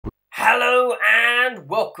Hello and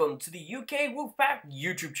welcome to the UK Wolfpack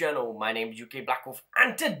YouTube channel. My name is UK Black Wolf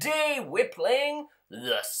and today we're playing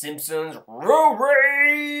The Simpsons Road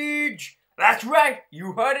Rage. That's right,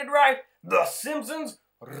 you heard it right. The Simpsons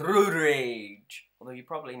Road Rage. Although you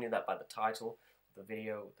probably knew that by the title of the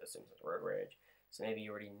video, The Simpsons Road Rage. So maybe you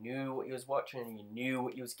already knew what you was watching and you knew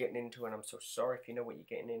what you was getting into, and I'm so sorry if you know what you're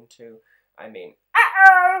getting into. I mean,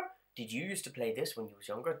 uh-oh! Did you used to play this when you was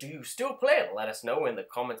younger? Do you still play it? Let us know in the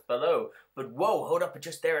comments below. But whoa, hold up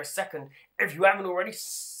just there a second. If you haven't already,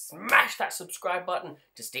 smash that subscribe button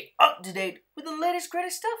to stay up to date with the latest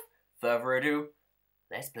greatest stuff. Further ado,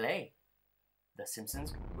 let's play The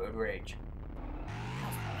Simpsons Road Rage.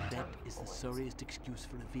 That is the sorriest excuse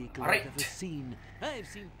for a vehicle Right. I've ever seen. I've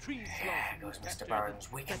seen trees. There goes Mr.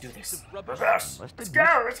 Burns. We can do this. Reverse. Let's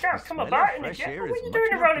go. Come on, Martin. What are you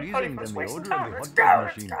doing around Polly for wasting time? Let's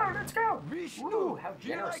go. Ooh, how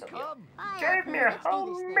generous of you. Gave me a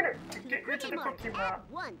whole minute to get you to the cookie bar.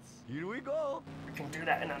 Here we go. We can do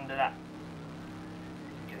that and under that.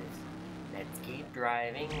 Let's keep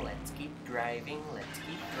driving, let's keep driving, let's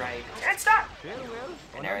keep driving. And stop! Farewell.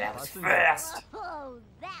 And there, that was fast. Oh,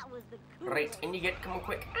 that was the coolest. Right, in you get, come on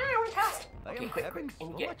quick. Ah, we passed. Okay, quick,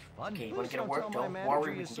 in you get. Okay, you want to get to work? Don't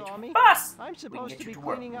worry, we can get you bus. I'm We can supposed get to you be to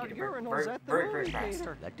work. cleaning We out can get you urinals at the very movie fast.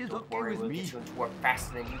 theater. That is Don't okay worry, with we'll me. get you to work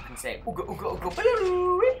faster than you can say. Ooga, ooga, ooga,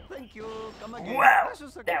 baloo. Thank you. Come again. Wow, This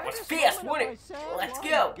was the that was greatest fast, moment wasn't of it? my Let's sad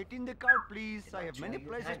go. life. Get in the car, please. I have many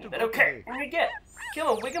places to But go okay, today. in you get. Come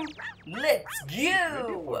on, Wiggum. Let's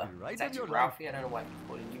go. Right It's of actually your life. Ralphie. I don't know why I'm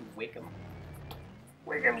calling you Wiggum.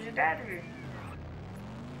 Wiggum's your daddy.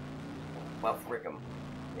 Well, Wiggum.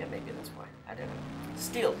 Yeah, maybe that's why. I don't know.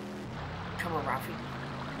 Still, come on, Ralphie.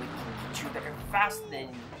 We can get you there faster than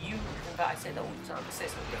you. In fact, I say that all the time. I say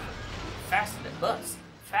something different. Faster than bus.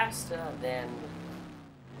 Faster than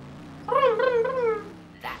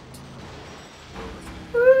that.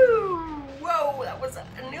 Woo! Whoa, that was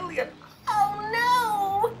nearly a.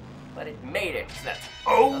 Oh no! But it made it. So that's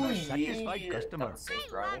Another satisfied yeah. customer. That was safe I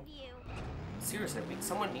driving. love you. Seriously,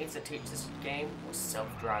 someone needs to teach this game what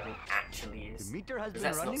self-driving actually is. The meter has Because been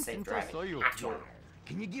that's not running safe since I driving saw you. at all.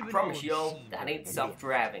 Can you give I it promise all? you, that ain't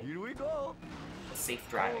self-driving. Here we go. It's safe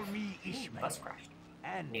driving. Call me Ishmael. Bus crashed.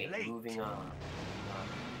 And Yeah, late. moving on.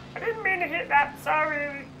 I didn't mean to hit that,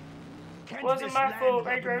 sorry. Can't Wasn't this my fault, land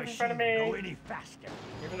they of the drove in front of me. machine Go any faster.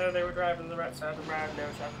 Even though they were driving the right side of the road, no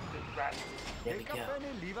traffic was right. There we Take go. a penny,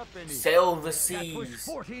 leave a penny. Sail the That was seas.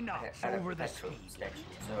 40 knots At a over the petrol speed. station.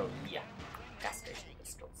 So, yeah. Gas station, but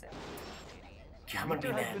still sail. Come on,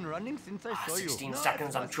 Meter has B-man. been running since I saw you. 16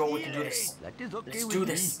 seconds, I'm sure we can do this. That is okay Let's with do me.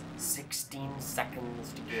 this. 16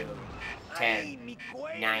 seconds to go. 10,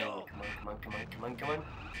 9, come on.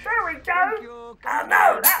 There we Thank go. you. Oh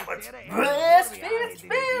no, that was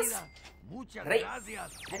fast. Muchas Great.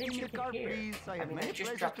 gracias. How did In you the car, get here? please. I I have mean, many I just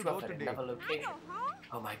places dropped to you go off at today. another location.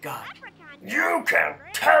 Oh my god. Leprechaun. You can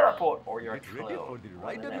teleport, or you're a Get ready for clone. the One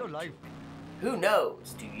ride of them your two. life. Who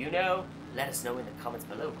knows? Do you know? Let us know in the comments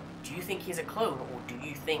below. Do you think he's a clone, or do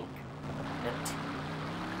you think that...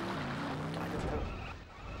 I don't know.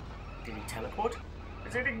 Did he teleport?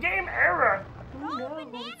 Is it a game error? Who Oh, knows?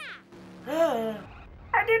 banana.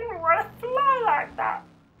 I didn't want to fly like that.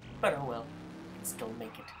 But oh well, we can still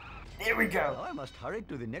make it. There we Now go. I must hurry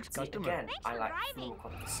to the next See, customer. again, Thanks I for like driving. flew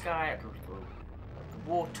across the sky, I drove through the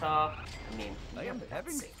water. I mean, I yeah, am but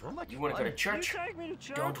having that's safe. so much You want to go to fun. church? take me to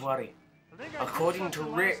church? Don't worry. I think I According did to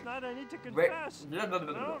something Rick, last night I need to confess. I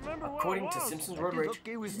don't remember what according it to was. Simpsons That Road is Rage,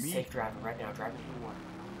 okay with this is me. safe driving right now, driving through water.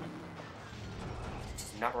 Which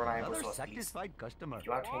is not reliable Another source of peace. satisfied customer. If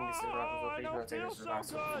you are saying this is reliable, I please don't not say feel this is so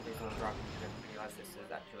reliable, good. please don't drive. You don't realize this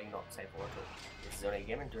is actually not safe for at all. This is only a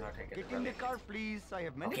game and do not take it Get as in the really. car, please. I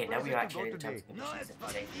have many Okay, now we places to actually go in terms today. and conditions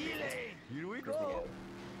of safe. Here we Because we go. know.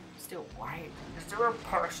 Still, why is there a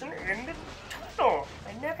person in the tunnel?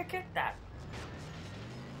 I never get that.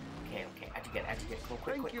 Okay, I had to get,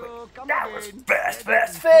 quick. Thank you. Come That again. was fast. That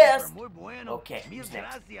is super, muy bueno. Okay, Mil who's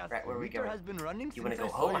next? gracias. Right, where are we Meter going? has been running You wanna since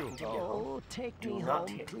go I home? saw I you. can take you home. Oh, take Do me not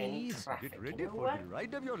home, hit any please. traffic. Get ready You know for what? the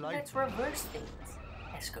ride of your life. Let's reverse things.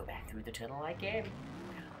 Let's go back through the tunnel again.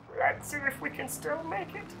 Let's see if we can still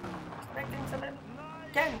make it. Let's make things a little...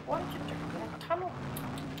 Again, why don't you jump in a tunnel?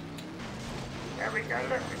 There we go,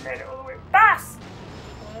 look, we made it all the way. Bus!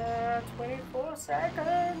 24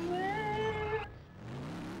 seconds.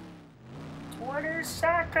 20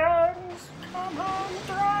 seconds. Come on,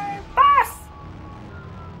 drive. Bus!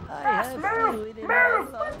 I Bus, have move! fluid in Move!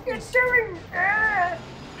 my What are you lungs. doing?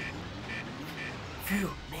 Phew,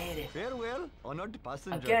 made it. Farewell, honored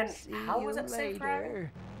passenger. Again, See how you was it safe driving?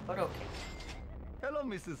 later. But okay. Hello,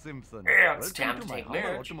 Mrs. Simpson. Yeah, it's Welcome time to my take Hummer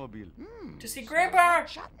marriage. automobile. To see Grandpa.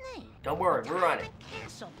 Chutney. Don't worry, we're on it.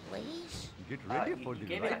 Castle, please. Get ready You for the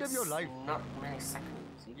gave me ride like of your life. Not many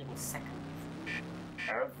seconds. You gave me seconds.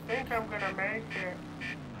 I don't think I'm gonna make it.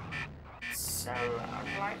 So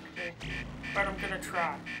unlikely. But I'm gonna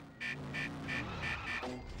try.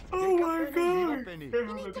 Oh my god! Penny.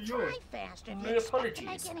 You need to try faster if My you expect to apologies.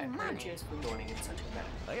 make I any money. apologize for yawning in such a manner.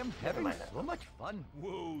 I am Never having mind that. so much fun.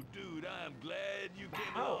 Whoa, dude, I'm glad you came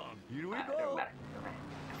How? along. Here we Don't go. matter. Don't matter.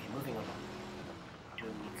 Okay, moving along.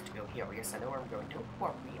 Doing needs to go here. Yes, I know where I'm going. Don't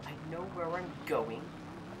worry. I know where I'm going.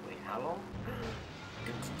 Wait, how long?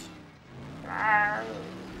 At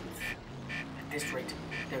this rate,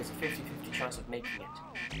 there's a 50-50 chance of making it.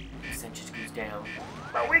 The percentage goes down.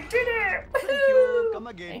 But we did it! Thank you. Come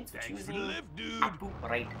again. Thanks for Thanks for choosing the lift, dude. Apu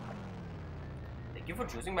ride. Thank you for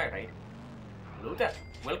choosing my ride. Hello there.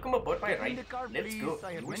 Welcome aboard my In the ride. car, Let's please. go.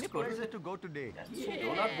 I have You many wish to go to places the... to go today. That's so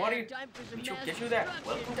do not worry. We shall get you there.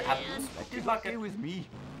 Welcome to Apple's That Food is Market. okay with me.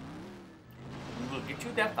 We will get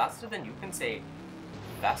you there faster than you can say.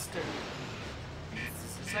 Faster.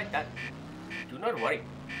 This is like that. Do not worry.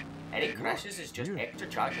 Any crashes is just extra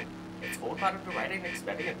charging. It's all part of the riding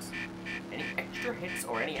experience. Any extra hits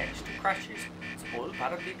or any extra crashes is all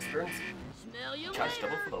part of the experience. Smell you Charge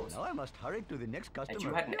double later. for those. Now I must hurry to the next customer. And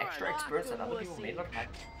you had an extra experience that other people may not have.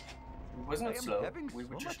 We wasn't I am slow. having We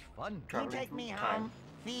were so just much fun. You traveling take through me time. home.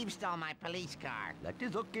 Thieves stole my police car. That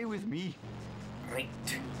is okay with me. Great.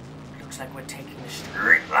 Looks like we're taking the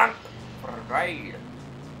street lamp for a ride.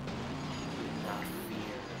 Not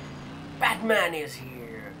fear. Batman is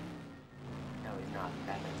here. No, he's not.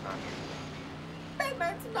 Batman's not here.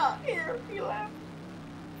 Batman's not here. He left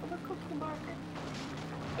from the cookie market.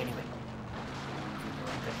 Anyway.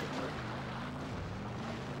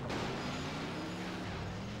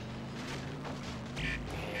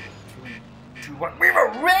 To what we've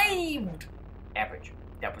arrived! Average.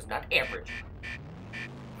 That was not average.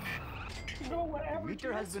 You know what The average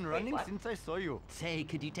meter has is? been Wait, running what? since I saw you. Say,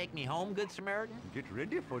 could you take me home, good Samaritan? Get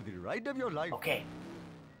ready for the ride of your life. Okay.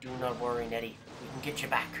 Do not worry, Nettie. We can get you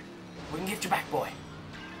back. We can get you back, boy.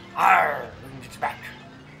 Arr! We can get you back.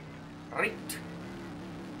 Right. Do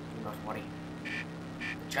not worry.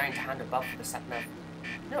 The giant hand above for the sat-nav.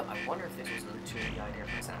 No, I wonder if this was literally the idea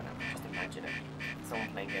for the sat-nav. Just imagine it. Someone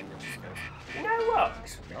playing game that just goes, you know what?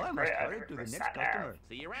 This would be Now I a must great hurry idea to for the a next sat-nav. customer.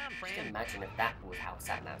 See you around, Just friend. imagine if that was how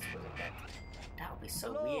sat-navs was invented. That would be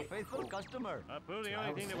so Hello, weird. faithful Cool. customer. Pooh, the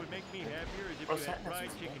only thing that would make me happier is if Well, you had sat-navs fried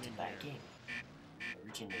was chicken invented in by a there. game.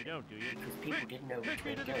 Originally. You don't, do you? Because people didn't know which Take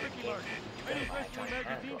way me to to go. the The cookie game market. would I go need by a Western giant hand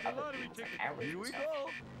magazines or and other lottery things like tickets. arrows Here and we stuff. go.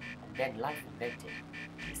 And then life invented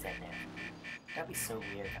the sat-nav. That'd be so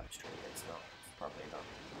weird how it's true. It's not. It's probably not.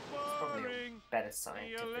 It's probably a Boring. better See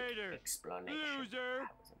scientific you later, explanation loser. of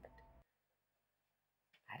how it was invented.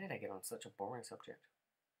 How did I get on such a boring subject?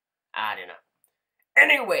 I don't know.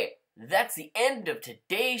 Anyway, that's the end of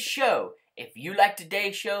today's show. If you liked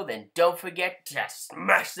today's show, then don't forget to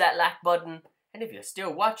smash that like button. And if you're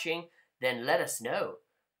still watching, then let us know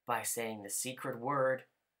by saying the secret word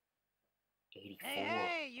 84.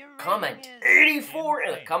 Comment 84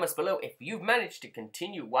 in the comments below if you've managed to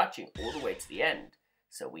continue watching all the way to the end.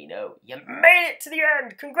 So we know you made it to the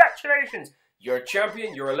end. Congratulations. You're a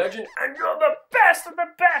champion, you're a legend, and you're the best of the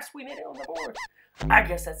best. We made it on the board. I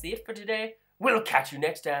guess that's it for today. We'll catch you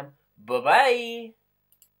next time. Bye-bye.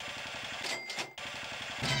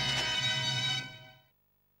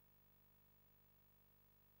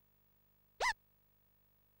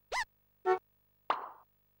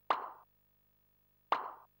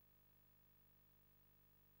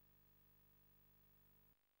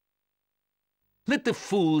 Let the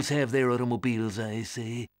fools have their automobiles, I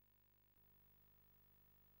say.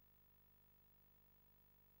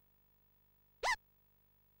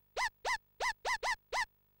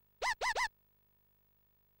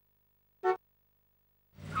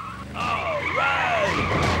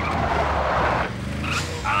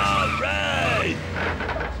 All right!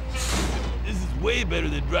 This is way better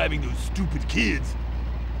than driving those stupid kids.